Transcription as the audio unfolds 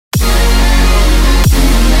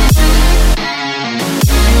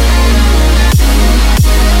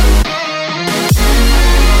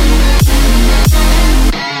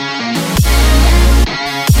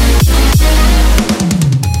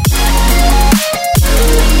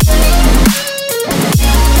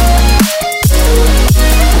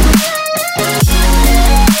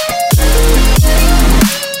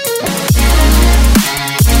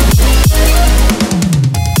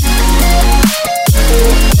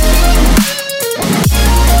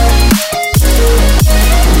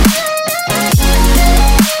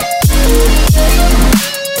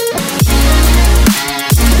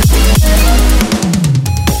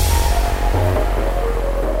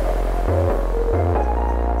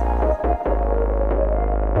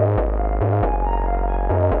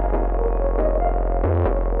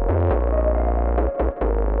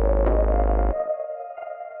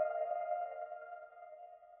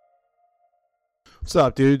What's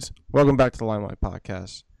up, dudes? Welcome back to the Limelight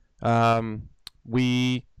Podcast.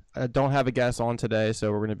 We don't have a guest on today,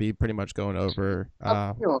 so we're going to be pretty much going over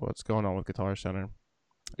what's going on with Guitar Center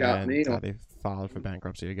Got and me. how they filed for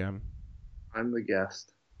bankruptcy again. I'm the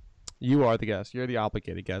guest. You are the guest. You're the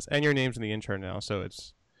obligated guest, and your name's in the intro now, so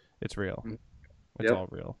it's real. It's all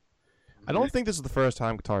real. I don't think this is the first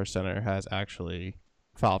time Guitar Center has actually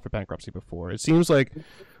filed for bankruptcy before. It seems like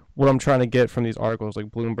what I'm trying to get from these articles, like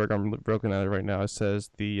Bloomberg, I'm looking at it right now. It says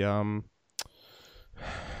it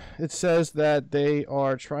says that they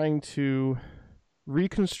are trying to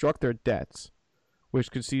reconstruct their debts,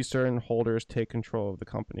 which could see certain holders take control of the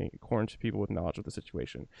company, according to people with knowledge of the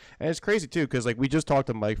situation. And it's crazy too, because like we just talked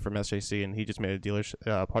to Mike from SJC, and he just made a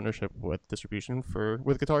dealership partnership with distribution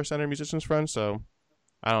with Guitar Center Musicians Friends. So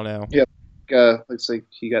I don't know. Yeah, looks like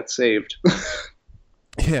he got saved.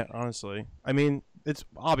 Yeah, honestly, I mean, it's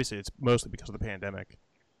mostly because of the pandemic.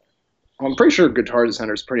 I'm pretty sure Guitar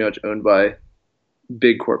Center is pretty much owned by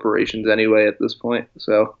big corporations anyway at this point.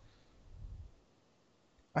 So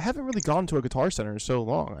I haven't really gone to a Guitar Center in so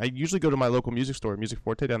long. I usually go to my local music store, Music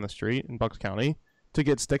Forte, down the street in Bucks County, to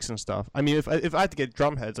get sticks and stuff. I mean, if I had to get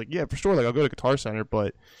drum heads, like yeah, for sure, like I'll go to Guitar Center,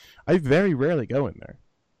 but I very rarely go in there.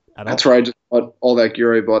 That's where I just bought all that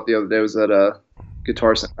gear I bought the other day was at a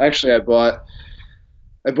Guitar Center. Actually, I bought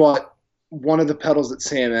one of the pedals at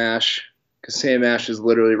Sam Ash because Sam Ash is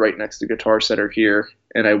literally right next to Guitar Center here,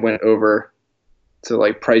 and I went over to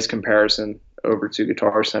like price comparison over to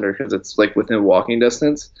Guitar Center because it's like within walking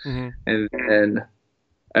distance. Mm-hmm. And then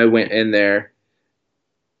I went in there.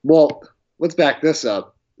 Well, let's back this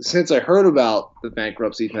up. Since I heard about the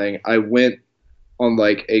bankruptcy thing, I went on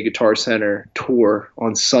like a Guitar Center tour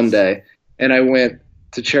on Sunday, and I went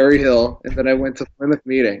to Cherry Hill, and then I went to Plymouth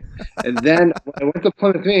Meeting. And then when I went to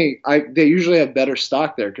Plymouth Meeting, they usually have better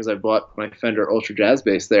stock there because I bought my Fender Ultra Jazz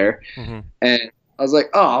bass there. Mm-hmm. And I was like,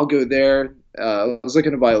 oh, I'll go there. I was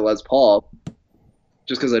looking to buy a Les Paul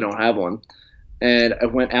just because I don't have one. And I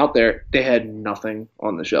went out there. They had nothing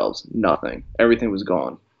on the shelves. Nothing. Everything was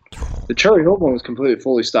gone. The Cherry Hill one was completely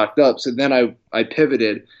fully stocked up. So then I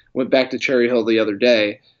pivoted, went back to Cherry Hill the other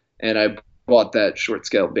day, and I bought that short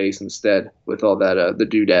scale bass instead with all that the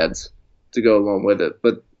doodads to go along with it.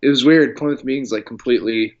 But it was weird. Plymouth Meeting's like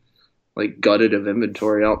completely like gutted of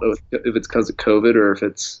inventory. I don't know if it's because of COVID or if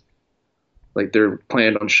it's like they're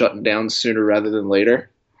planned on shutting down sooner rather than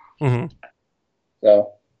later. Mm-hmm.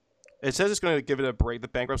 So it says it's going to give it a break. The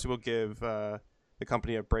bankruptcy will give the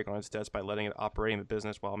company a break on its debts by letting it operate in the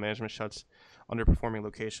business while management shuts underperforming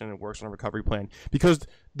location and works on a recovery plan. Because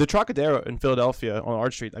the Trocadero in Philadelphia on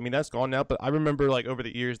Arch Street, I mean, that's gone now, but I remember like over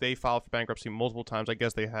the years they filed for bankruptcy multiple times. I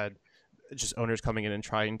guess they had just owners coming in and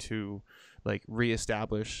trying to like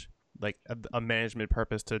reestablish like a management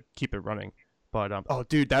purpose to keep it running. But oh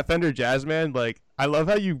dude, that Fender Jazz, man, like I love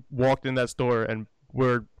how you walked in that store and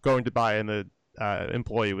were going to buy, and the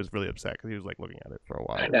employee was really upset because he was like looking at it for a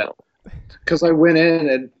while. I know, because I went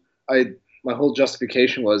in and my whole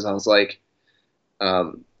justification was I was like,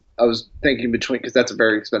 I was thinking between, because that's a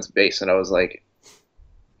very expensive bass, and I was like,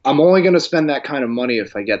 I'm only going to spend that kind of money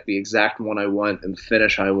if I get the exact one I want and the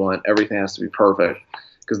finish I want. Everything has to be perfect.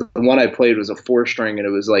 Because the one I played was a 4-string, and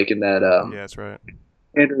it was like in that yeah, that's right.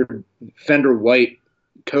 Fender white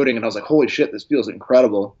coating, and I was like, holy shit, this feels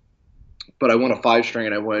incredible. But I want a 5-string,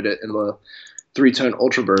 and I wanted it in the 3-tone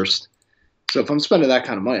Ultra Burst. So if I'm spending that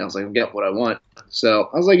kind of money, I was like, I'll get what I want. So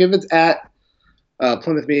I was like, if it's at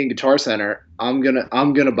Plymouth Meeting Guitar Center, I'm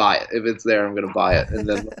gonna buy it. If it's there, I'm gonna buy it. And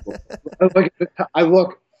then I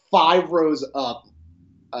look 5 rows up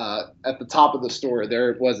at the top of the store.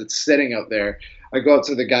 There it was. It's sitting up there. I go up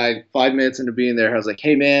to the guy 5 minutes into being there. I was like,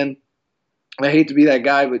 hey man, I hate to be that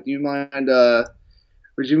guy, but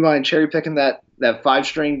would you mind cherry picking that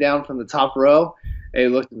 5-string down from the top row? And he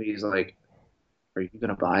looked at me. He's like, are you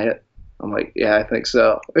gonna buy it? I'm like, yeah, I think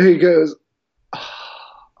so. And he goes, oh,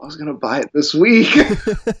 I was gonna buy it this week.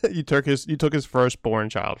 You took his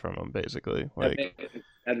firstborn child from him, basically. Like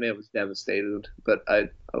that man was devastated, but I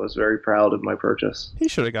was very proud of my purchase. He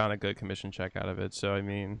should have gotten a good commission check out of it. So I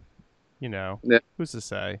mean, Yeah. Who's to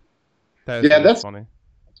say? That's funny.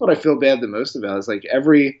 That's what I feel bad the most about. Is like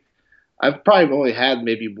I've probably only had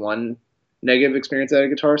maybe one negative experience at a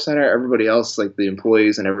Guitar Center. Everybody else, like the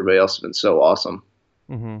employees and everybody else, have been so awesome.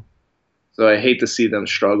 Mm-hmm. So I hate to see them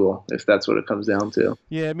struggle if that's what it comes down to.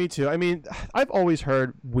 Yeah, me too. I mean, I've always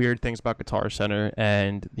heard weird things about Guitar Center,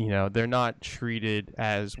 and they're not treated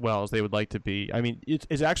as well as they would like to be. I mean,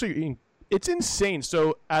 it's actually insane.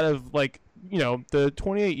 So out of like the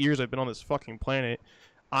 28 years I've been on this fucking planet,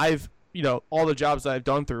 I've all the jobs that I've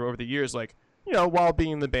done through over the years, like while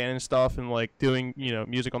being in the band and stuff, and like doing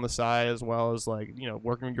music on the side as well as like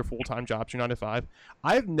working your full time jobs, your 9 to 5.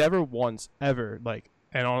 I've never once ever like,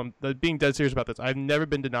 and on being dead serious about this, I've never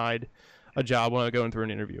been denied a job when I go in through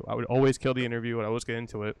an interview. I would always kill the interview and I always get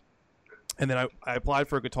into it. And then I applied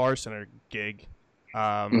for a Guitar Center gig,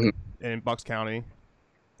 Mhm. in Bucks County.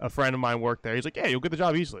 A friend of mine worked there. He's like, "Yeah, you'll get the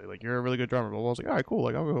job easily. Like, you're a really good drummer." Well, I was like, "All right, cool.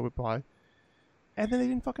 Like, I'll go apply." And then they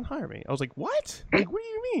didn't fucking hire me. I was like, "What? Like, what do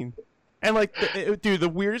you mean?" And like, dude, the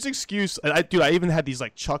weirdest excuse. I even had these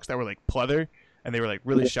like Chucks that were like pleather, and they were like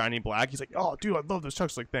really shiny black. He's like, "Oh, dude, I love those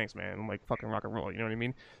Chucks." Like, thanks, man. I'm like, fucking rock and roll. You know what I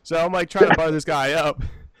mean? So I'm like trying to butter this guy up,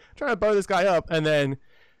 and then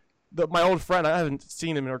my old friend, I haven't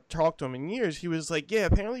seen him or talked to him in years. He was like, "Yeah,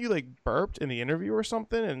 apparently you like burped in the interview or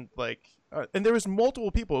something," and like, and there was multiple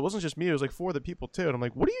people. It wasn't just me. It was like 4 other people too. And I'm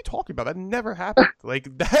like, "What are you talking about? That never happened. Like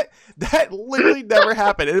that literally never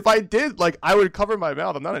happened. And if I did, like, I would cover my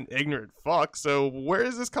mouth. I'm not an ignorant fuck. So where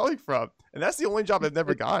is this coming from?" And that's the only job I've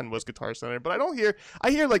never gotten was Guitar Center. But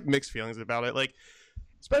I hear like mixed feelings about it. Like,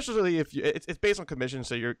 especially if it's based on commission,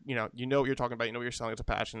 so you're you know what you're talking about. You know what you're selling. It's a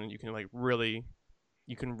passion, and you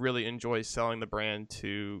can really enjoy selling the brand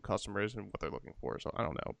to customers and what they're looking for. So I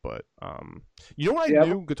don't know, but when I Yeah.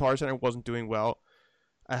 knew Guitar Center wasn't doing well,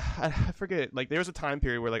 I forget. Like, there was a time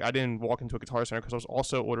period where like I didn't walk into a Guitar Center because I was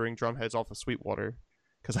also ordering drum heads off of Sweetwater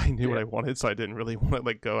because I knew what I wanted, so I didn't really want to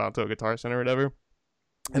like go out to a Guitar Center or whatever.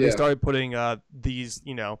 And they Yeah. started putting these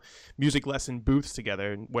music lesson booths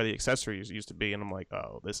together where the accessories used to be, and I'm like,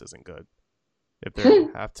 oh, this isn't good. If they're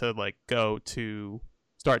gonna have to like go to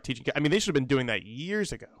start teaching, I mean, they should have been doing that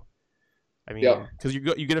years ago. I Yeah. mean, because you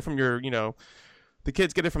get it from your the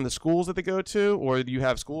kids get it from the schools that they go to, or you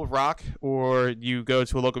have School of Rock, or you go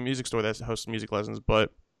to a local music store that hosts music lessons.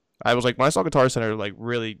 But I was like, when I saw Guitar Center like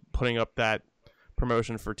really putting up that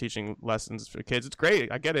promotion for teaching lessons for kids, it's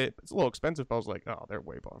great. I get it. It's a little expensive, but I was like, oh, they're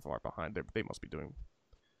way far behind. They must be doing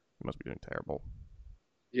terrible.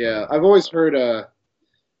 Yeah. I've always heard. I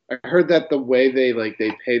heard that the way they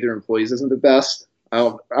pay their employees isn't the best. I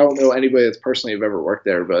don't know anybody that's personally have ever worked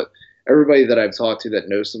there, but everybody that I've talked to that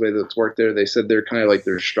knows somebody that's worked there, they said they're kind of like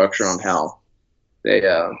their structure on how they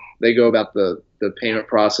go about the payment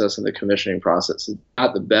process and the commissioning process is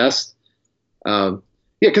not the best. Yeah,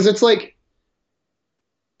 because it's like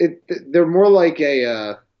they're more like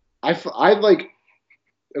I like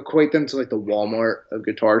equate them to like the Walmart of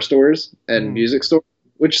guitar stores and Mm. music stores,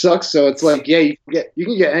 which sucks. So it's like, yeah, you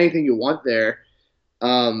can get anything you want there.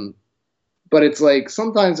 Um, but it's like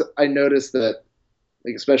sometimes I notice that,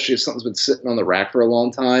 like, especially if something's been sitting on the rack for a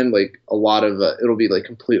long time, like a lot of it'll be like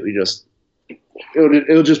completely just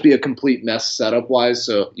it'll just be a complete mess setup wise.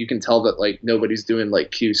 So you can tell that like nobody's doing like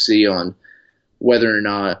QC on whether or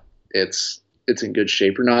not it's in good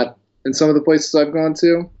shape or not in some of the places I've gone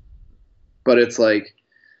to. But it's like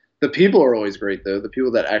the people are always great though. The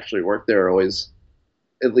people that actually work there are always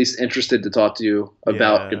at least interested to talk to you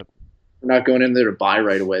about. Yeah, They're not going in there to buy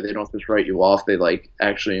right away. They don't just write you off. They like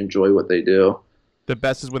actually enjoy what they do. the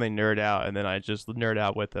best is when they nerd out, and then I just nerd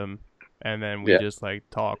out with them, and then we Yeah. just like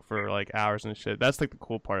talk for like hours and shit. That's like the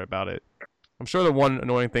cool part about it. I'm sure the one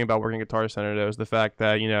annoying thing about working at Guitar Center though is the fact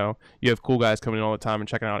that you have cool guys coming in all the time and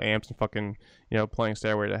checking out amps and fucking playing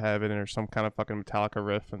Stairway to Heaven or some kind of fucking Metallica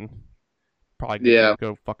riff and probably Yeah.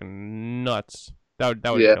 go fucking nuts. That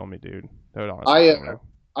would Yeah. kill me, dude. That would honestly I kill me.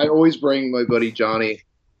 I always bring my buddy Johnny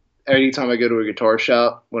anytime I go to a guitar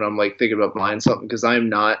shop when I'm like thinking about buying something because I'm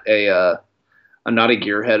not a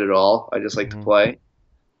gearhead at all. I just like to Hmm. play.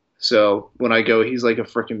 So when I go, he's like a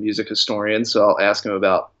freaking music historian. So I'll ask him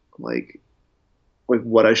about like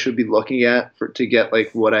what I should be looking at for to get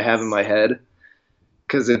like what I have in my head.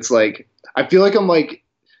 Because it's like I feel like I'm like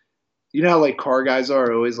you know how like car guys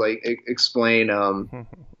are I always like explain.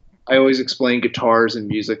 I always explain guitars and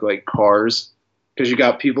music like cars because you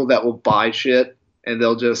got people that will buy shit and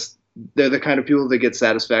they're the kind of people that get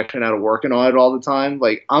satisfaction out of working on it all the time.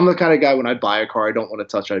 Like I'm the kind of guy when I buy a car I don't want to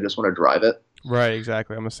touch it, I just want to drive it. Right,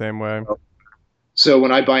 exactly. I'm the same way. So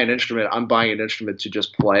when I buy an instrument, I'm buying an instrument to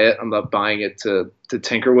just play it. I'm not buying it to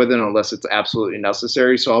tinker with it unless it's absolutely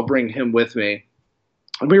necessary. So I'll bring him with me.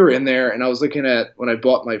 And we were in there, and I was looking at when I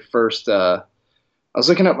bought my first. I was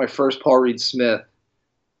looking at my first Paul Reed Smith,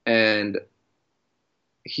 and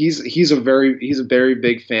he's a very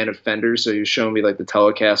big fan of Fenders. So he was showing me like the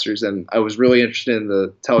Telecasters, and I was really interested in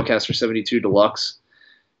the Telecaster 72 Deluxe,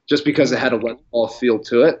 just because it had a Les Paul feel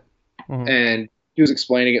to it. Hmm. And he was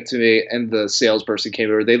explaining it to me, and the salesperson came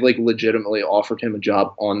over. They like legitimately offered him a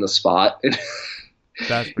job on the spot. And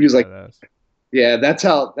That's he pretty was like, badass. "Yeah, that's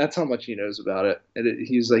how much he knows about it." And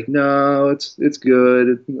he was like, "No, it's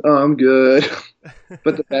good. Oh, I'm good."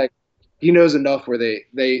 But he knows enough where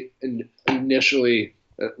initially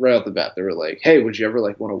right off the bat they were like, "Hey, would you ever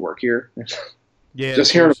like want to work here?" Yeah,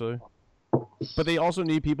 Just hearing. seriously. But they also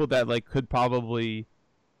need people that like could probably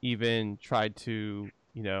even try to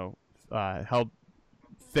help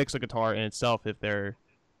fix a guitar in itself if they're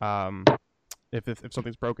um if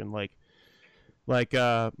something's broken, like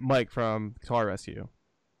Mike from Guitar Rescue.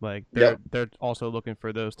 Like Yep. they're also looking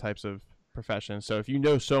for those types of professions. So if you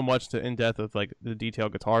know so much to in depth of like the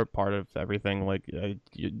detailed guitar part of everything, like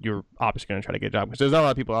you're obviously going to try to get a job because there's not a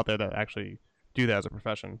lot of people out there that actually do that as a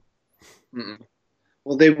profession. Mm-mm.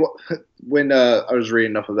 Well, they when I was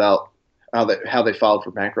reading enough about how they filed for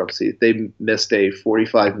bankruptcy, they missed a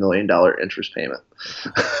 $45 million interest payment.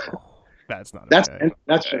 Oh, that's not That's okay.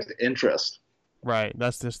 that's just interest. Right,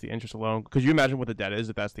 that's just the interest alone. Could you imagine what the debt is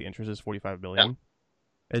if that's the interest is 45 Yeah. million?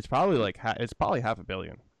 It's probably like it's probably half a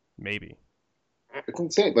billion, maybe. It's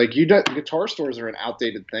insane. Like guitar stores are an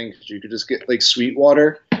outdated thing because you could just get like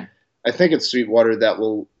Sweetwater. I think it's Sweetwater that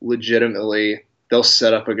will legitimately they'll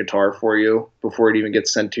set up a guitar for you before it even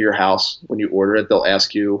gets sent to your house. When you order it, they'll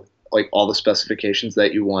ask you like all the specifications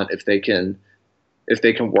that you want if they can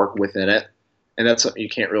work within it. And that's something you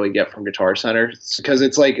can't really get from Guitar Center because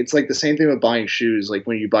it's like the same thing with buying shoes. Like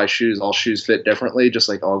when you buy shoes, all shoes fit differently, just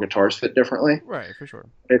like all guitars fit differently. Right, for sure.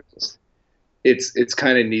 It's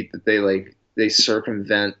kind of neat that they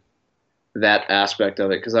circumvent that aspect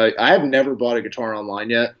of it because I have never bought a guitar online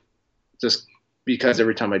yet, just because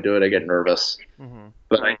every time I do it, I get nervous. Hmm.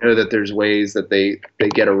 But I know that there's ways that they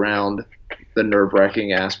get around the nerve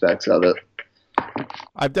wracking aspects of it.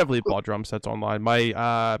 I've definitely bought drum sets online.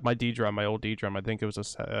 My D drum, my old D drum, I think it was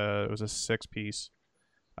a 6 piece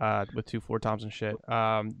with two floor toms and shit.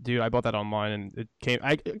 Dude, I bought that online and it came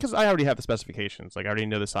because I already have the specifications. Like I already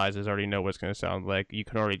know the sizes, I already know what it's gonna sound like. You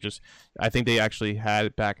can already just I think they actually had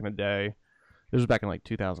it back in the day. This was back in like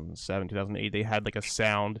 2007, 2008. They had like a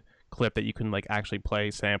sound clip that you can like actually play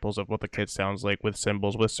samples of what the kit sounds like with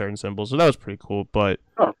cymbals, with certain cymbals. So that was pretty cool. But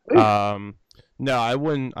Oh, um, no, I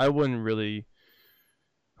wouldn't really.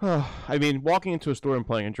 I mean, walking into a store and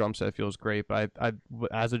playing a drum set feels great, but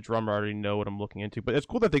as a drummer, I already know what I'm looking into. But it's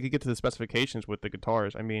cool that they could get to the specifications with the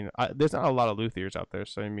guitars. I mean, there's not a lot of luthiers out there,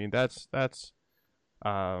 so I mean, that's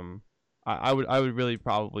um, I would really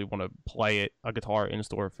probably want to play a guitar in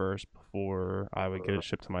store first before I would get it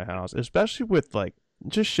shipped to my house, especially with like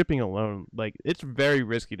just shipping alone. Like it's very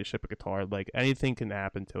risky to ship a guitar. Like anything can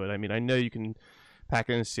happen to it. I mean, I know you can pack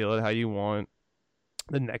it and seal it how you want.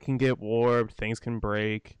 The neck can get warped, things can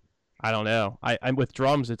break. I don't know. I'm with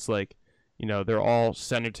drums. It's like, they're all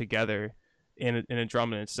centered together in a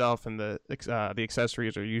drum in itself, and the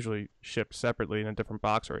accessories are usually shipped separately in a different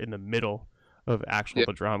box or in the middle of actual yeah,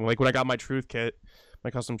 the drum. Like when I got my Truth kit, my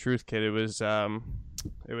custom Truth kit, it was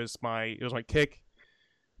my kick.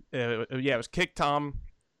 Yeah, it was kick tom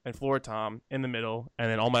and floor tom in the middle, and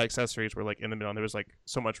then all my accessories were like in the middle. And there was like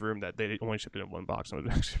so much room that they only shipped it in one box, and it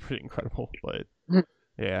was actually pretty incredible. But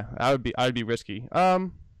yeah, I would be risky.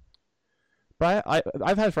 But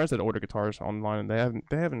I've had friends that order guitars online, and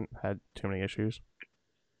they haven't had too many issues,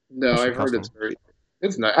 no, especially I've heard custom.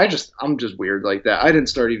 it's not. I'm just weird like that. I didn't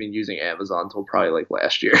start even using Amazon until probably like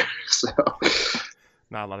last year. So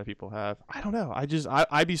Not a lot of people have. I don't know.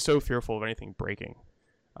 I'd be so fearful of anything breaking.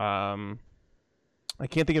 Um, I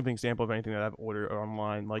can't think of an example of anything that I've ordered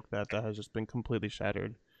online like that has just been completely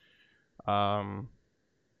shattered. Um,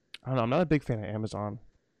 I don't know. I'm not a big fan of Amazon.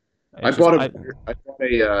 I It's just bought a I. I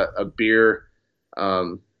bought a beer.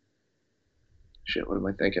 Um, shit, what am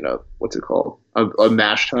I thinking of? What's it called? A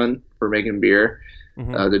mash tun for making beer.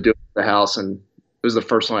 Mhm. To do it at the house, and it was the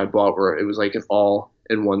first one I bought where it was like an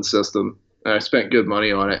all-in-one system. And I spent good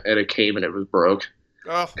money on it, and it came and it was broke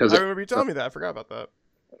Oh, because I I remember you telling me that. I forgot about that.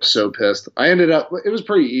 was so pissed. I ended up. It was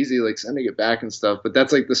pretty easy, like sending it back and stuff. But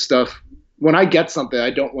that's like the stuff. When I get something, I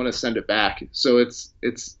don't want to send it back, so it's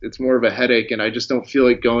more of a headache, and I just don't feel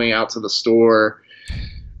like going out to the store,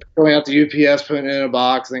 going out to UPS, putting it in a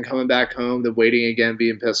box, then coming back home, then waiting again,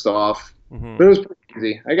 being pissed off. Hmm. But it was pretty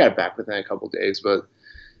easy. I got it back within a couple of days, but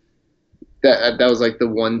that was like the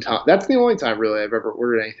one time. That's the only time really I've ever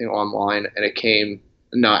ordered anything online and it came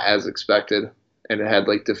not as expected and it had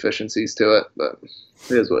like deficiencies to it. But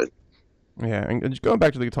it is what. Yeah, and just going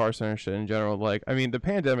back to the Guitar Center shit in general, like I mean, the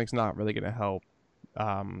pandemic's not really gonna help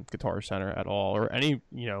Guitar Center at all, or any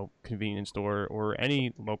convenience store or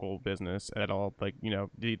any local business at all. Like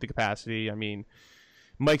the capacity. I mean,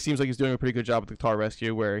 Mike seems like he's doing a pretty good job with the Guitar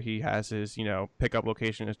Rescue, where he has his pickup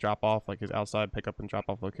location, his drop off, like his outside pickup and drop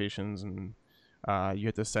off locations, and you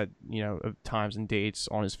have to set times and dates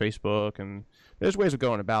on his Facebook, and there's ways of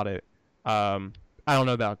going about it. I don't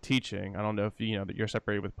know about teaching. I don't know if that you're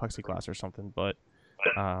separated with plexiglass or something, but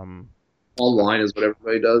um, Online is what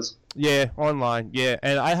everybody does. yeah, online, yeah.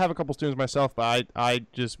 And I have a couple students myself, but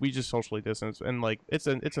we just socially distance, and like it's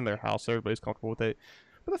in their house, so everybody's comfortable with it.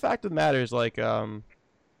 But the fact of the matter is, like, I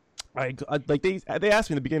like they asked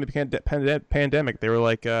me in the beginning of the pandemic. They were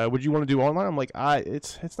like, "Would you want to do online?" I'm like,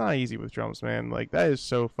 it's not easy with drums, man. Like that is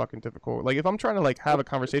so fucking difficult. Like if I'm trying to like have a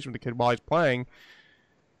conversation with the kid while he's playing,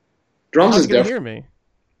 Drums how's is he gonna different. hear me?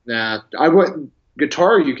 Nah, I would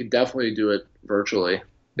guitar. You could definitely do it virtually.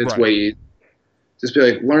 It's Right. way easy. Just be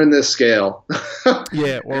like, learn this scale,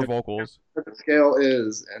 Yeah, or and vocals. what the scale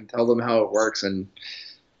is, and tell them how it works. And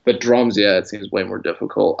but drums, yeah, it seems way more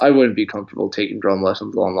difficult. I wouldn't be comfortable taking drum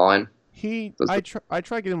lessons online. I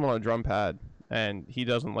try getting him on a drum pad, and he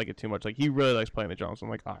doesn't like it too much. Like he really likes playing the drums. So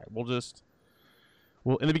I'm like, all right,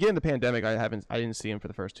 well, in the beginning of the pandemic, I didn't see him for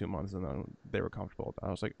the first 2 months, and then they were comfortable. I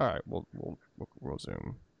was like, all right, we'll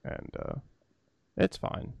Zoom, and it's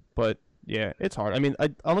fine. But yeah, it's hard. I mean,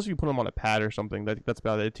 unless you put him on a pad or something, that's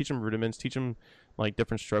about it. Teach him rudiments, teach him like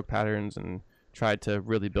different stroke patterns, and try to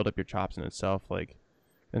really build up your chops in itself. Like,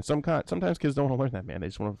 and sometimes kids don't want to learn that, man. They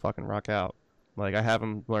just want to fucking rock out. Like I have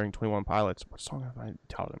him learning 21 Pilots. What song have I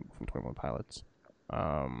taught him from 21 Pilots?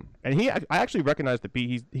 And I actually recognize the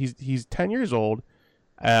beat. He's 10 years old.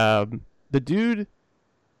 The dude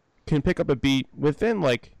can pick up a beat within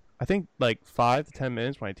like I think like 5 to 10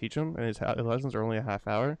 minutes when I teach him, and his lessons are only a half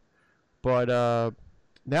hour. But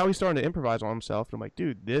now he's starting to improvise on himself, and I'm like,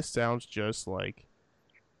 dude, this sounds just like.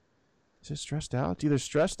 Is it stressed out? It's either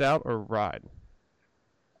stressed out or ride.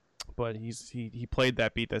 But he played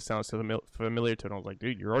that beat that sounds so familiar to him. I was like,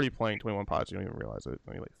 dude, you're already playing 21 Pilots. You don't even realize it.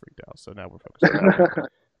 And he like freaked out. So now we're focused on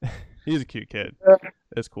that. He's a cute kid.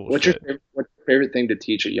 It's cool. What's your favorite thing to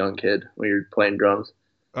teach a young kid when you're playing drums?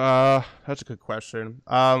 That's a good question.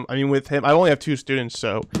 I mean, with him, I only have 2 students,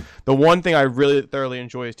 so the one thing I really thoroughly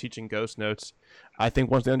enjoy is teaching ghost notes. I think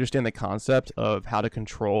once they understand the concept of how to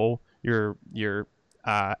control your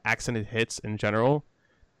accented hits in general,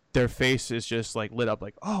 their face is just like lit up,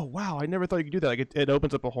 like, oh wow, I never thought you could do that. Like it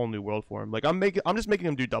opens up a whole new world for him. Like I'm just making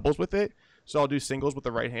them do doubles with it. So I'll do singles with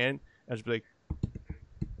the right hand, and just be like,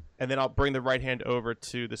 and then I'll bring the right hand over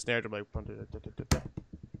to the snare drum,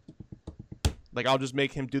 like I'll just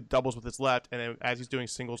make him do doubles with his left, and then as he's doing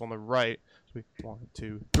singles on the right, so 1,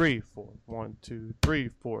 2, 3, 4, 1, 2, 3,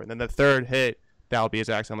 4, and then the third hit that'll be his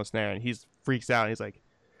accent on the snare, and he's freaks out, and he's like,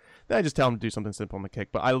 then I just tell him to do something simple on the kick.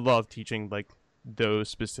 But I love teaching like those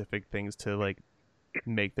specific things to like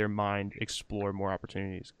make their mind explore more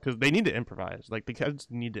opportunities because they need to improvise. Like the kids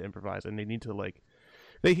need to improvise, and they need to like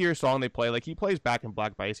they hear a song they play. Like he plays Back in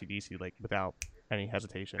Black by AC/DC like without any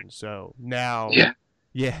hesitation. So now,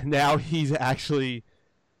 now he's actually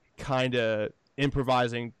kind of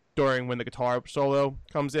improvising during when the guitar solo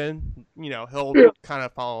comes in. He'll kind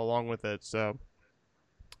of follow along with it. So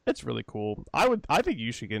it's really cool. I think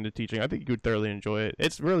you should get into teaching. I think you would thoroughly enjoy it.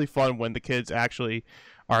 It's really fun when the kids actually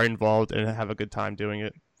are involved and have a good time doing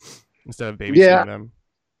it instead of babysitting them.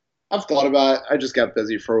 I've thought about it. I just got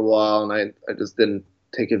busy for a while, and I just didn't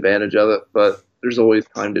take advantage of it. But there's always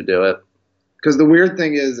time to do it. Because the weird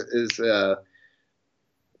thing is I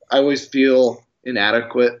always feel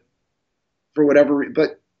inadequate for whatever.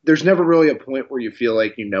 But there's never really a point where you feel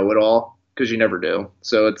like you know it all because you never do.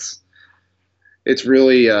 So it's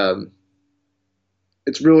really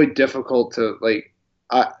difficult to like.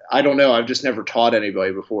 I don't know. I've just never taught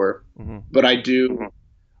anybody before, but I do.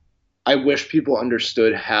 I wish people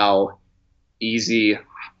understood how easy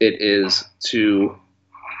it is to.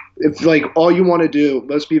 If like all you want to do,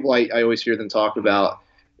 most people I always hear them talk about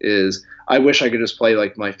is I wish I could just play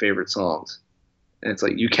like my favorite songs, and it's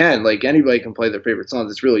like you can, like anybody can play their favorite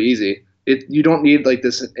songs. It's really easy. You don't need like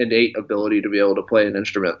this innate ability to be able to play an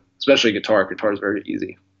instrument, especially guitar. Guitar is very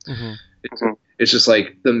easy. It's just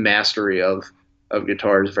like the mastery of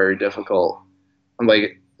guitar is very difficult. I'm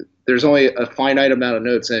like, there's only a finite amount of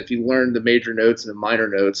notes, and if you learn the major notes and the minor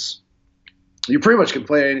notes, you pretty much can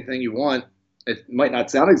play anything you want. It might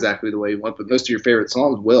not sound exactly the way you want, but most of your favorite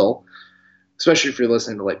songs will, especially if you're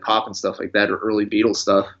listening to like pop and stuff like that or early Beatles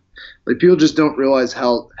stuff. Like people just don't realize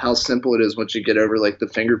how simple it is once you get over like the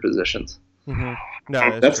finger positions. No,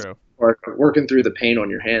 that's true. Working through the paint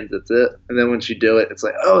on your hands, that's it. And then once you do it, it's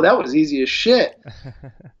like, oh, that was easy as shit.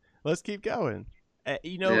 Let's keep going.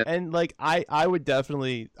 And like I would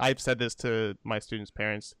definitely, I've said this to my students'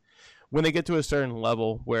 parents, when they get to a certain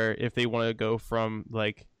level where if they want to go from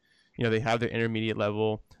like, they have their intermediate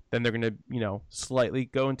level, then they're going to, slightly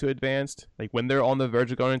go into advanced. Like when they're on the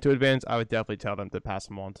verge of going into advanced, I would definitely tell them to pass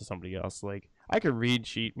them on to somebody else. Like I could read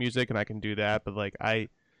sheet music and I can do that, but like I'm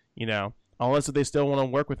Unless if they still want to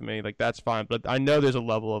work with me, like that's fine. But I know there's a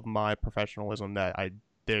level of my professionalism that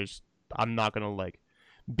I'm not gonna like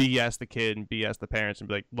BS the kid and BS the parents and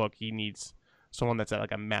be like, look, he needs someone that's at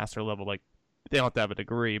like a master level. Like they don't have to have a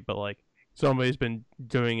degree, but like somebody's been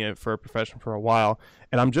doing it for a profession for a while.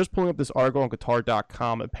 And I'm just pulling up this article on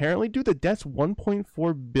guitar.com. Apparently, dude, the debt's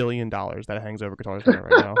 $1.4 billion that hangs over Guitar Center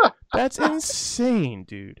right now. That's insane,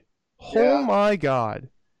 dude. Yeah. Oh my God.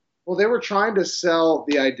 Well, they were trying to sell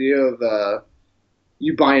the idea of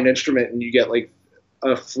you buy an instrument and you get like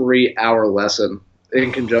a free hour lesson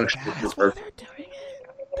in conjunction with your That's why work. they're doing it.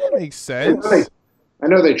 That makes sense. I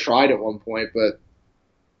know they tried at one point, but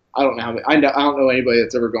I don't know how many. I don't know anybody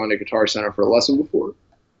that's ever gone to Guitar Center for a lesson before.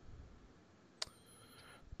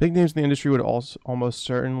 Big names in the industry would also almost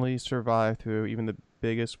certainly survive through. Even the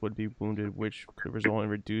biggest would be wounded, which could result in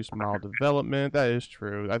reduced mild development. That is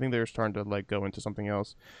true. I think they're starting to like go into something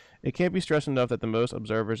else. It can't be stressed enough that the most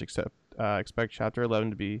observers expect Chapter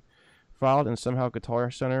 11 to be filed, and somehow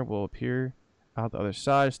Guitar Center will appear out the other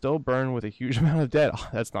side, still burn with a huge amount of debt. Oh,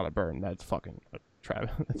 that's not a burn. That's fucking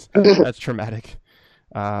that's traumatic.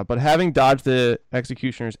 But having dodged the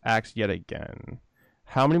executioner's axe yet again,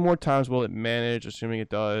 how many more times will it manage? Assuming it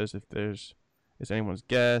does, if there's is anyone's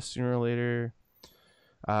guess, sooner or later.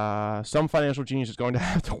 Some financial genius is going to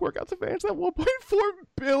have to work out to manage that 1.4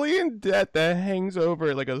 billion debt that hangs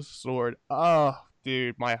over it like a sword. Oh,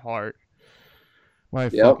 dude, my heart. My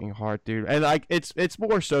fucking heart, dude. And like it's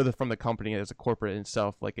more so from the company as a corporate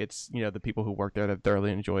itself. Like it's, you know, the people who work there that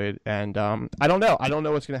thoroughly enjoy it. And I don't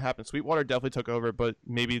know what's gonna happen. Sweetwater definitely took over, but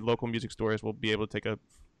maybe local music stores will be able to take a,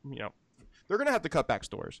 you know, they're gonna have to cut back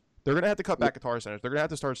stores. They're gonna have to cut back Guitar Centers. They're gonna have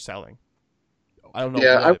to start selling. I don't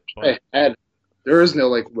know. Yeah, there is no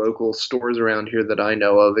like local stores around here that I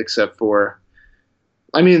know of, except for,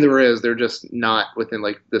 I mean, there is. They're just not within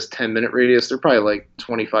like this 10-minute radius. They're probably like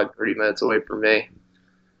 25, 30 minutes away from me.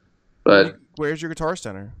 But where's your Guitar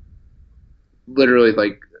Center? Literally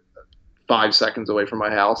like 5 seconds away from my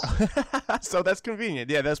house. So that's convenient.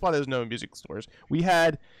 Yeah, that's why there's no music stores. We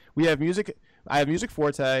have music. I have Music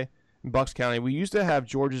Forte in Bucks County. We used to have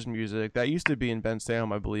George's Music. That used to be in Ben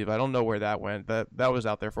Salem, I believe. I don't know where that went. That was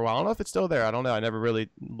out there for a while. I don't know if it's still there. I don't know. I never really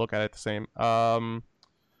look at it the same.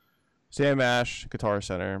 Sam Ash, Guitar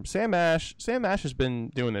Center. Sam Ash has been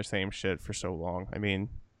doing their same shit for so long. I mean,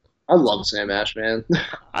 I love Sam Ash, man.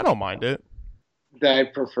 I don't mind it. I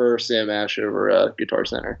prefer Sam Ash over Guitar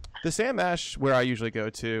Center. The Sam Ash where I usually go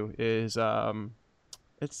to is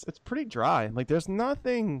it's pretty dry. Like there's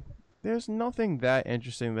nothing that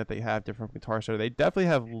interesting that they have different from Guitar Center. They definitely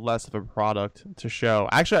have less of a product to show.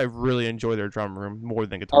 Actually, I really enjoy their drum room more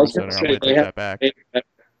than Guitar Center. I'm gonna take that back.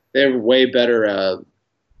 They have way better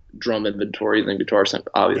drum inventory than Guitar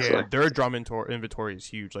Center, obviously. Yeah, their drum inventory is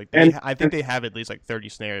huge. Like I think they have at least like 30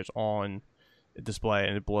 snares on display,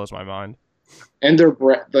 and it blows my mind. And their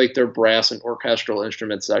brass and orchestral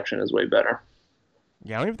instrument section is way better.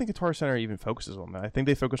 Yeah, I don't even think Guitar Center even focuses on that. I think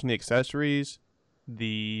they focus on the accessories,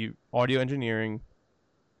 the audio engineering.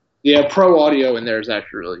 Yeah, Pro Audio in there is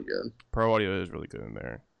actually really good. Pro Audio is really good in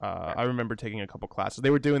there. I remember taking a couple classes. They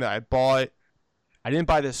were doing that. I didn't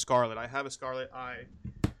buy this Scarlett. I have a Scarlett I.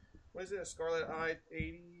 What is it? A Scarlett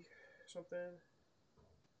I-80 something?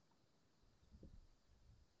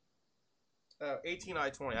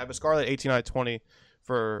 18i20. I have a Scarlett 18i20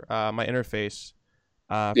 for my interface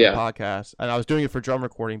for the podcast, and I was doing it for drum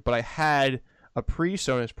recording. But I had a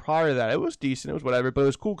pre-Sonus prior to that. It was decent. It was whatever, but it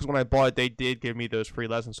was cool because when I bought it, they did give me those free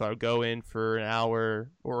lessons. So I would go in for an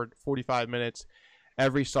hour or 45 minutes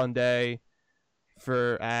every Sunday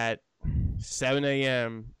at 7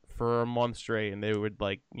 a.m. for a month straight, and they would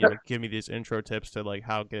like, you know, give me these intro tips to like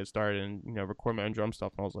how to get started and, you know, record my own drum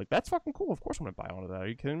stuff. And I was like, that's fucking cool. Of course I'm gonna buy one of that. Are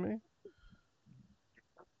you kidding me?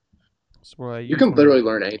 So you can literally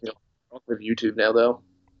learn anything off of YouTube now, though.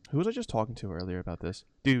 Who was I just talking to earlier about this?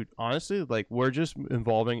 Dude, honestly, like, we're just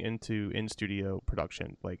evolving into in-studio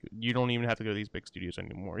production. Like, you don't even have to go to these big studios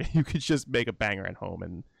anymore. You could just make a banger at home.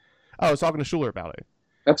 And I was talking to Schuler about it.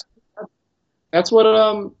 That's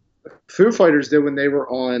what Foo Fighters did when they were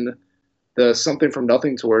on the Something from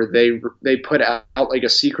Nothing tour. They put out like a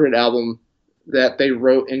secret album that they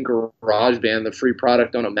wrote in GarageBand, the free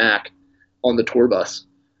product on a Mac, on the tour bus.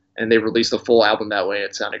 And they released a full album that way.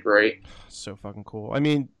 It sounded great. So fucking cool. I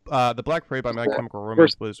mean, the Black Parade by My Chemical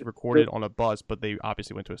Romance was recorded on a bus, but they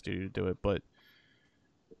obviously went to a studio to do it. But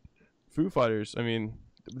Foo Fighters, I mean,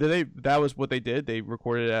 that was what they did. They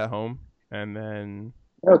recorded it at home, and then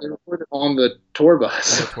no, they recorded on the tour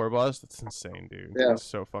bus. On the tour bus? That's insane, dude. Yeah. That's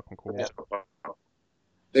so fucking cool. Yeah.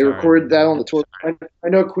 They recorded that on the tour. I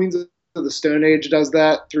know Queens of the Stone Age does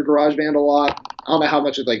that through GarageBand a lot. I don't know how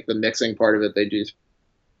much of like the mixing part of it they do. That's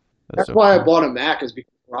That's so why I funny. bought a Mac is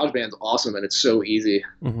because GarageBand's awesome and it's so easy.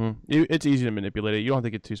 It's easy to manipulate it. You don't have to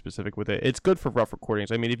get too specific with it. It's good for rough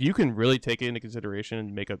recordings. I mean, if you can really take it into consideration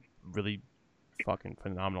and make a really fucking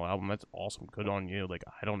phenomenal album, that's awesome. Good on you. Like,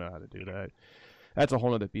 I don't know how to do that. That's a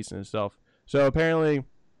whole other beast in itself. So apparently,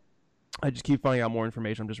 I just keep finding out more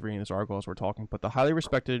information. I'm just reading this article as we're talking. But the highly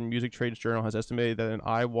respected Music Trades Journal has estimated that an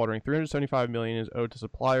eye-watering $375 million is owed to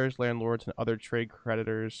suppliers, landlords, and other trade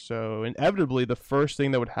creditors. So inevitably, the first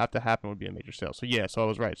thing that would have to happen would be a major sale. So yeah, so I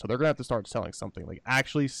was right. So they're gonna have to start selling something, like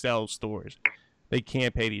actually sell stores. They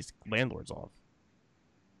can't pay these landlords off.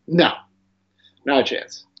 No, not a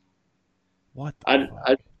chance. What the I, fuck?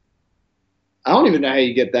 I I don't even know how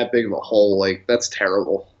you get that big of a hole. Like that's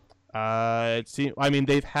terrible. It seems. I mean,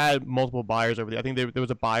 they've had multiple buyers over there. I think there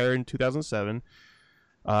was a buyer in 2007.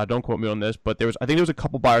 Don't quote me on this, but there was. I think there was a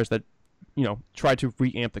couple buyers that, tried to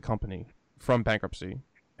reamp the company from bankruptcy,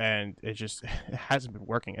 and it just it hasn't been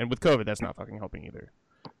working. And with COVID, that's not fucking helping either.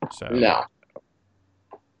 So, No,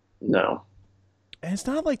 no. and it's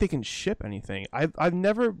not like they can ship anything. I've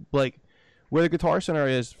never like where the Guitar Center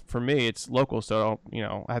is for me. It's local, so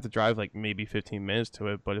I have to drive like maybe 15 minutes to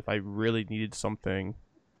it. But if I really needed something,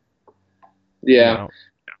 you Yeah, know,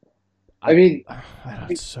 I I, mean,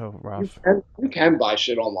 it's so you rough. can buy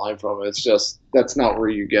shit online from it. It's just that's not where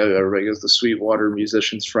you go. Everybody goes to Sweetwater,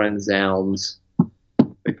 Musicians Friends, Zounds,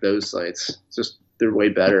 like those sites. It's just they're way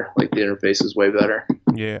better. Like the interface is way better.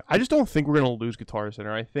 Yeah, I just don't think we're gonna lose Guitar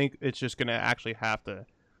Center. I think it's just gonna actually have to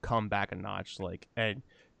come back a notch, like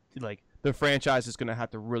the franchise is gonna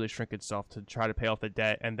have to really shrink itself to try to pay off the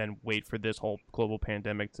debt, and then wait for this whole global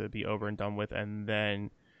pandemic to be over and done with, and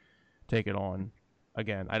then take it on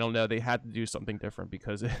again. I don't know. They had to do something different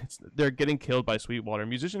because they're getting killed by Sweetwater.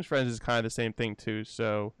 Musicians Friends is kind of the same thing too.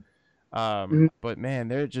 So, Mhm. but man,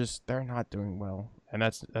 they're not doing well, and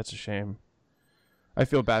that's a shame. I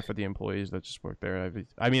feel bad for the employees that just work there.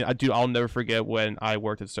 I mean, I'll never forget when I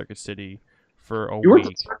worked at Circuit City for a You worked at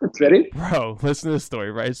week. Circuit City? Bro, listen to this story,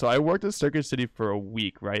 right? So I worked at Circuit City for a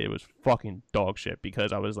week, right? It was fucking dog shit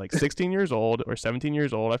because I was like 16 years old or 17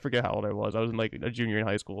 years old. I forget how old I was. I was in like a junior in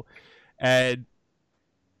high school. And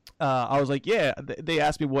I was like, yeah, they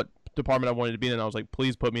asked me what department I wanted to be in. And I was like,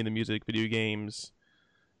 please put me in the music, video games,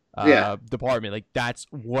 Yeah. department. Like that's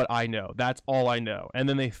what I know. That's all I know. And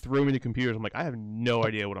then they threw me to computers. I'm like, I have no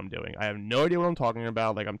idea what I'm doing. I have no idea what I'm talking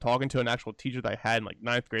about. Like I'm talking to an actual teacher that I had in like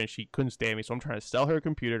ninth grade, and she couldn't stand me. So I'm trying to sell her a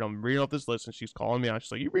computer. And I'm reading off this list, and she's calling me out.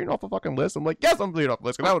 She's like, "You reading off a fucking list?" I'm like, "Yes, I'm reading off the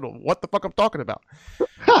list." And I don't know what the fuck I'm talking about.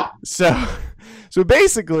 Ha! So, so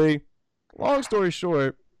basically, long story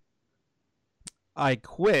short, I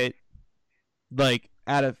quit. Like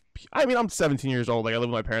I mean, I'm 17 years old. Like I live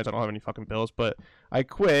with my parents. I don't have any fucking bills, but I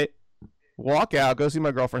quit, walk out, go see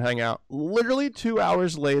my girlfriend, hang out. Literally 2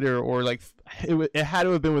 hours later, or like it had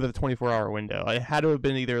to have been within a 24-hour window. It had to have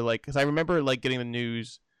been either like because I remember like getting the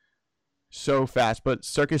news so fast. But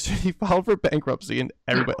Circuit City filed for bankruptcy, and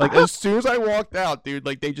everybody like as soon as I walked out, dude,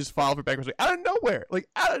 like they just filed for bankruptcy out of nowhere, like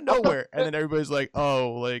out of nowhere, and then everybody's like,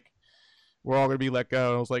 oh, like we're all gonna be let go.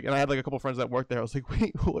 And I was like, and I had like a couple friends that worked there. I was like,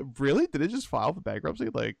 wait, what, really? Did it just file for bankruptcy?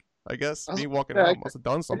 Like, I guess I was me like, walking yeah, out must have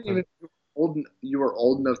done I didn't something. even you were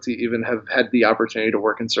old enough to even have had the opportunity to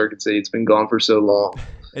work in Circuit City. It's been gone for so long.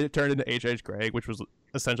 And it turned into H Greg, which was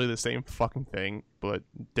essentially the same fucking thing, but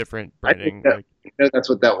different I think branding. that Like, that's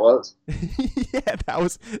what that was. yeah,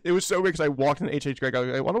 it was so weird because I walked into Greg. I was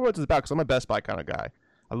like, I wonder what it's about because I'm a Best Buy kind of guy.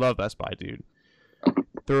 I love Best Buy, dude,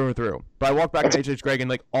 through and through. But I walked back That's in Greg, and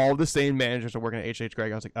like all the same managers are working at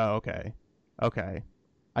Greg. I was like, oh, okay,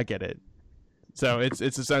 I get it. So it's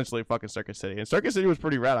essentially fucking Circuit City, and Circuit City was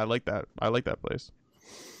pretty rad. I like that. I like that place.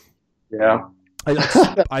 yeah. I like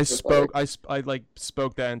I That's funny. spoke I like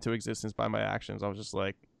spoke that into existence by my actions. I was just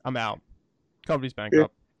like, I'm out. Company's Yeah.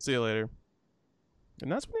 bankrupt. See you later.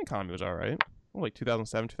 And that's when the economy was all right. Well, like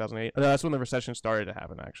 2007, 2008. That's when the recession started to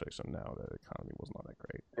happen, actually. So no, the economy was not that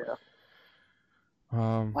great.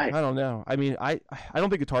 Yeah. Like, I don't know. I mean, I don't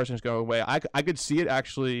think Guitar Center's going away. I could see it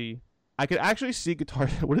actually. I could actually see Guitar.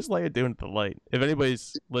 What is Leia doing at the light? If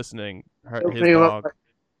anybody's listening, his opening him up, dog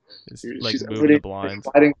is like she's moving the opening, blinds.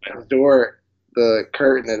 sliding the door, the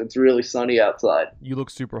curtain, and it's really sunny outside. You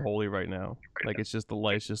look super holy right now. Like it's just the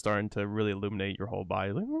lights just starting to really illuminate your whole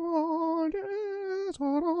body. Like,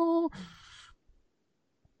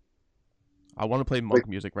 I want to play Like, monk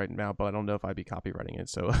music right now, but I don't know if I'd be copywriting it,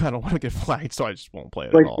 so I don't want to get flagged, so I just won't play it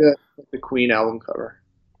at like all. the Queen album cover,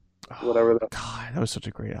 Oh, whatever that. God, that was such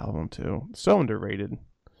a great album too. So underrated.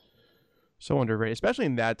 So underrated, especially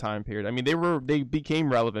in that time period. I mean, they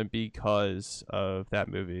became relevant because of that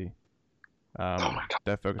movie. Oh my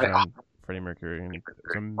That focused god! on. Freddie Mercury, and it's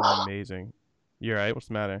amazing. You're right. What's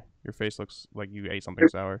the matter? Your face looks like you ate something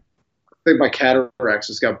sour. I think my cataracts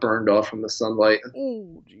just got burned off from the sunlight.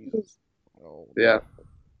 Oh Jesus. Oh. Yeah.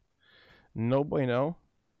 No bueno.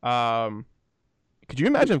 Could you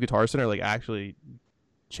imagine if Guitar Center like actually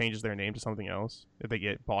changes their name to something else if they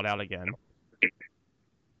get bought out again?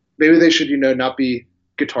 Maybe they should, not be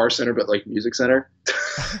Guitar Center, but like Music Center.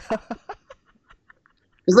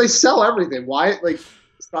 Because they sell everything. Why,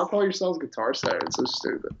 stop calling yourselves Guitar Center. It's so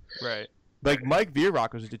stupid. Right. Like Mike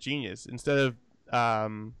Vierrock was a genius. Instead of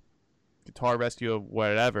Guitar Rescue of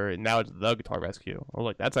whatever, and now it's the Guitar Rescue. Oh,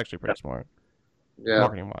 like that's actually pretty smart. Yeah.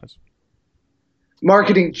 Marketing wise.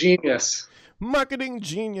 Marketing genius. Marketing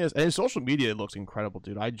genius. And his social media looks incredible,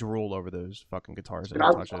 dude. I drool over those fucking guitars that he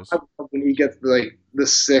touches. I love when he gets the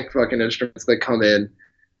sick fucking instruments that come in.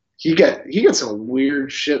 He gets some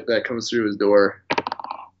weird shit that comes through his door.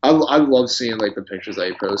 I love seeing like the pictures that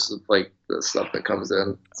he posts of like the stuff that comes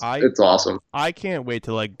in. It's awesome. I can't wait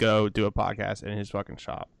to like go do a podcast in his fucking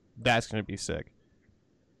shop. That's gonna be sick.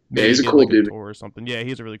 Maybe he's a cool dude. Tour or something. Yeah,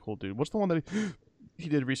 he's a really cool dude. What's the one that he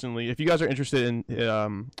did recently? If you guys are interested in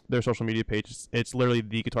their social media page, it's literally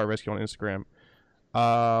the Guitar Rescue on Instagram.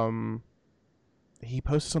 He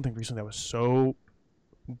posted something recently that was so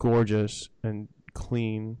gorgeous and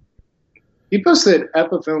clean. He posted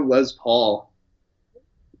Epiphone Les Paul,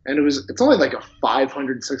 and it's only like a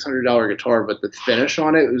 $500-$600 guitar, but the finish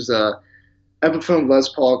on it was a Epiphone Les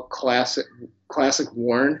Paul classic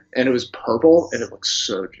worn, and it was purple, and it looks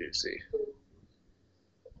so juicy.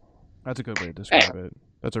 That's a good way to describe it.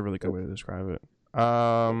 That's a really good way to describe it.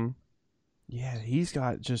 Yeah, he's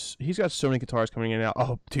got so many guitars coming in and out.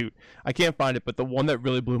 Oh, dude, I can't find it, but the one that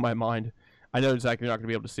really blew my mind. I know Zach, you're not gonna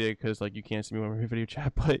be able to see it because like you can't see me when we're in video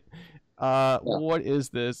chat, but what is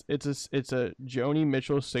this? It's a Joni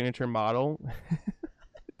Mitchell signature model.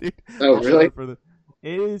 Dude, oh, really?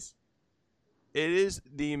 It is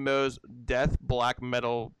the most death black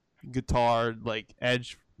metal guitar like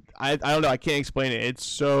edge. I don't know. I can't explain it. It's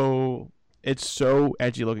so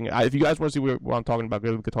edgy looking. If you guys want to see what I'm talking about,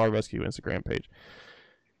 go to the Guitar Rescue Instagram page.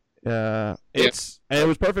 And it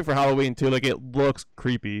was perfect for Halloween too. Like it looks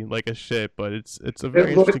creepy like a shit, but it's a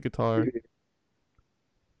very interesting guitar.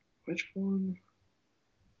 Which one?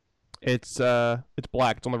 It's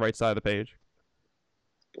black. It's on the right side of the page.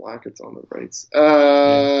 Black. It's on the right.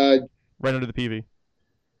 Yeah. Right under the PV.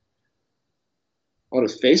 On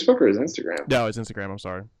his Facebook or his Instagram? No, it's Instagram. I'm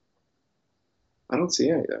sorry. I don't see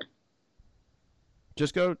anything.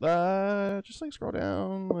 Just go. Just like scroll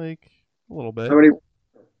down like a little bit. How many?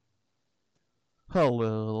 A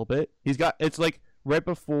little bit. He's got. It's like right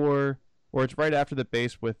before, or it's right after the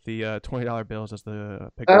base with the $20 bills as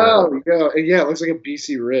the picture. Oh, yeah. It looks like a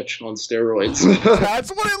BC Rich on steroids.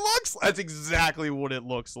 That's what it looks. That's exactly what it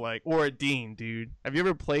looks like. Or a Dean, dude. Have you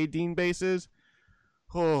ever played Dean basses?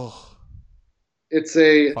 Oh. It's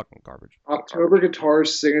a fucking garbage. October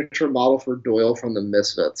Guitars signature model for Doyle from the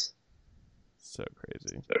Misfits. So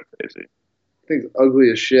crazy. Thing's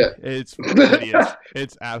ugly as shit. It's hideous.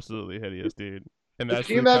 It's absolutely hideous, dude. And that's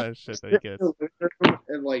the kind of shit that he gets.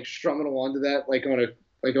 And like strumming along to that, like on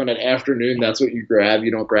an afternoon, that's what you grab.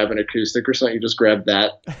 You don't grab an acoustic or something. You just grab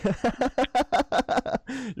that.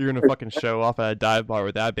 You're gonna fucking show off at a dive bar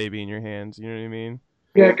with that baby in your hands. You know what I mean?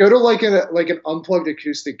 Yeah, go to like an unplugged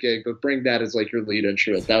acoustic gig, but bring that as like your lead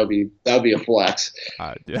instrument. That would be a flex.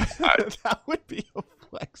 Yeah. That would be a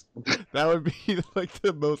flex. That would be like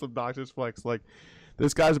the most obnoxious flex. Like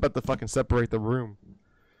this guy's about to fucking separate the room.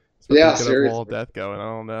 Yeah, seriously. Wall of death going. I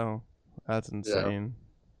don't know. That's insane.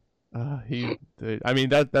 Yeah. I mean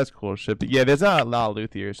that's cool shit. But yeah, there's not a lot of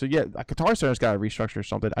luthiers. So yeah, Guitar Center's got to restructure or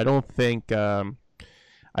something. I don't think they're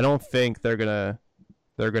gonna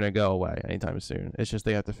go away anytime soon. It's just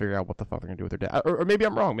they have to figure out what the fuck they're gonna do with their data. Or maybe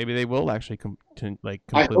I'm wrong. Maybe they will actually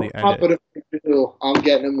completely end it. But if they do, I'm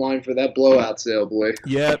getting in line for that blowout sale, boy.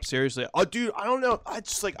 Yep, seriously. Oh, dude, I don't know. I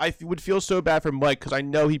would feel so bad for Mike because I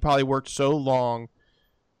know he probably worked so long.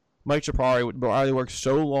 Mike Chaparri would probably work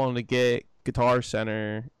so long to get Guitar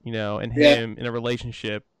Center, and him in a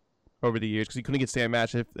relationship over the years because he couldn't get Sam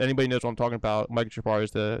match. If anybody knows what I'm talking about, Mike Chaparri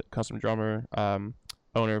is the custom drummer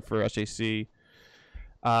owner for SJC.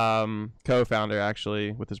 Co-founder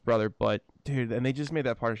actually with his brother, but dude, and they just made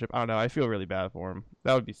that partnership. I don't know. I feel really bad for him.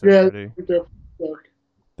 That would be so shitty.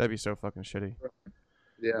 That'd be so fucking shitty.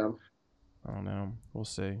 Yeah. I don't know. We'll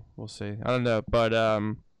see. I don't know, but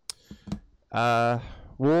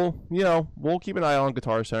we'll keep an eye on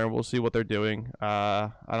Guitar Center. We'll see what they're doing.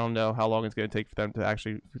 I don't know how long it's gonna take for them to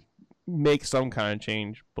actually make some kind of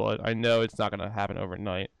change, but I know it's not gonna happen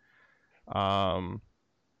overnight.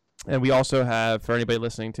 And we also have, for anybody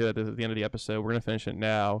listening to it at the end of the episode, we're going to finish it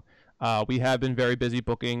now. We have been very busy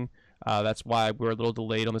booking. That's why we're a little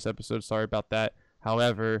delayed on this episode. Sorry about that.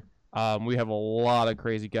 However, we have a lot of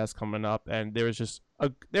crazy guests coming up, and there was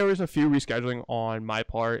a few rescheduling on my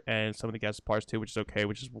part and some of the guests' parts too, which is okay,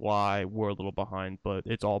 which is why we're a little behind. But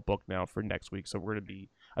it's all booked now for next week, so we're gonna be.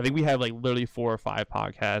 I think we have like literally 4 or 5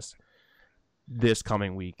 podcasts this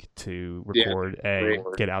coming week to record and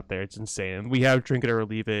get out there. It's insane. And we have Drink It or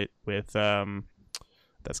Leave It with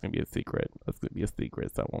that's gonna be a secret. That's gonna be a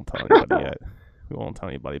secret. So I won't tell anybody yet. We won't tell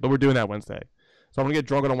anybody. But we're doing that Wednesday. So I'm gonna get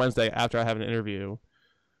drunk on a Wednesday after I have an interview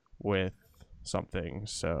with something.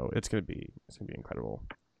 So it's gonna be incredible.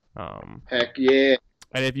 Heck yeah.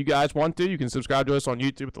 And if you guys want to, you can subscribe to us on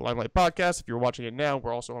YouTube with the Limelight Podcast. If you're watching it now,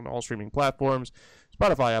 we're also on all streaming platforms: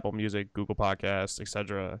 Spotify, Apple Music, Google Podcasts,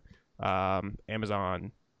 etc.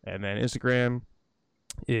 Amazon, and then Instagram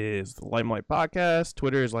is the Limelight Podcast.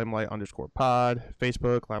 Twitter is Limelight_pod.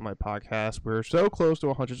 Facebook, Limelight Podcast. We're so close to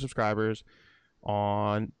 100 subscribers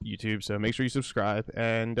on YouTube, so make sure you subscribe.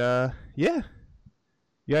 And yeah,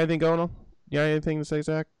 you got anything going on? You got anything to say,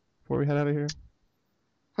 Zach, before we head out of here?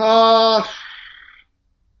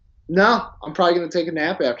 No, I'm probably gonna take a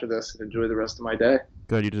nap after this and enjoy the rest of my day.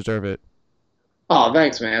 Good, you deserve it. Oh,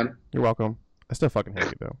 thanks, man. You're welcome. I still fucking hate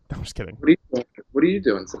you though. I'm just kidding. What are you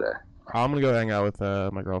doing today? I'm gonna go hang out with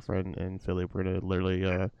my girlfriend in Philly. We're gonna literally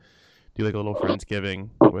do like a little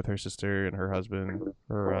Friendsgiving with her sister and her husband,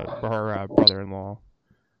 her brother-in-law.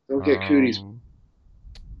 Don't get cooties.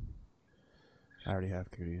 I already have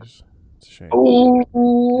cooties. It's a shame.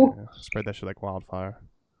 Oh. Yeah, spread that shit like wildfire.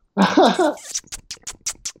 All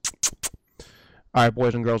All right,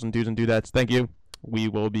 boys and girls and dudes and dudettes, thank you. We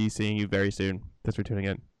will be seeing you very soon. Thanks for tuning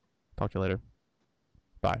in. Talk to you later.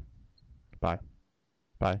 Bye. Bye.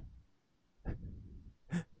 Bye.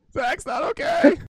 Zach's not okay.